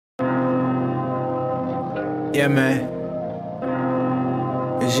Yeah, man.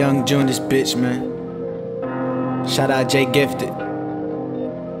 It's Young June, this bitch, man. Shout out Jay Gifted.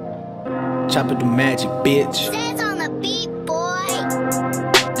 Choppa do magic, bitch. Says on the beat, boy.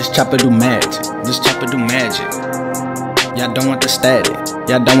 This Choppa do magic. This Choppa do magic. Y'all don't want the static.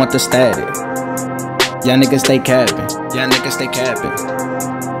 Y'all don't want the static. Y'all niggas stay capping. Y'all niggas stay capping.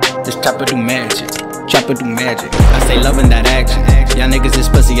 This Choppa do magic. Choppa do magic. I stay loving that action. Y'all niggas is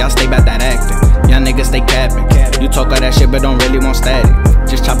pussy, y'all stay about that acting. Y'all niggas stay capping. You talk all that shit but don't really want static.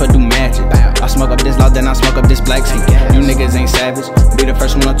 Just Choppa do magic. I smoke up this loud, then I smoke up this black seed. You niggas ain't savage, be the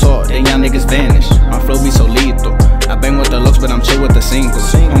first one to talk, then y'all niggas vanish. My flow be so lethal. I bang with the looks, but I'm chill with the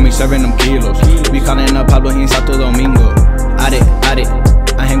singles. Homie serving them kilos. We callin' up Pablo, he in Santo Domingo. Ade.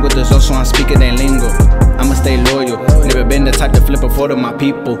 I hang with the Zo, so I'm speaking their lingo. I'ma stay loyal. Never been the type to flip a photo of my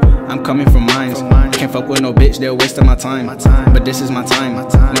people. I'm coming from mines. Can't fuck with no bitch, they're wasting my time. But this is my time.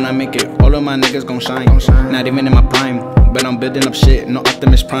 When I make it, all of my niggas gon' shine. Not even in my prime, but I'm building up shit, no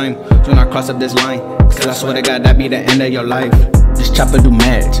Optimus Prime. So when I cross up this line, cause I swear to God, that be the end of your life. This Choppa do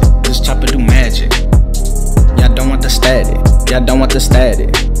magic. This Choppa do magic. Y'all don't want the static. Y'all don't want the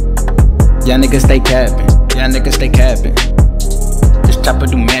static. Y'all niggas stay capping. Y'all niggas stay capping. This Choppa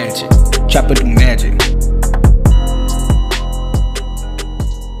do magic. Choppa do magic.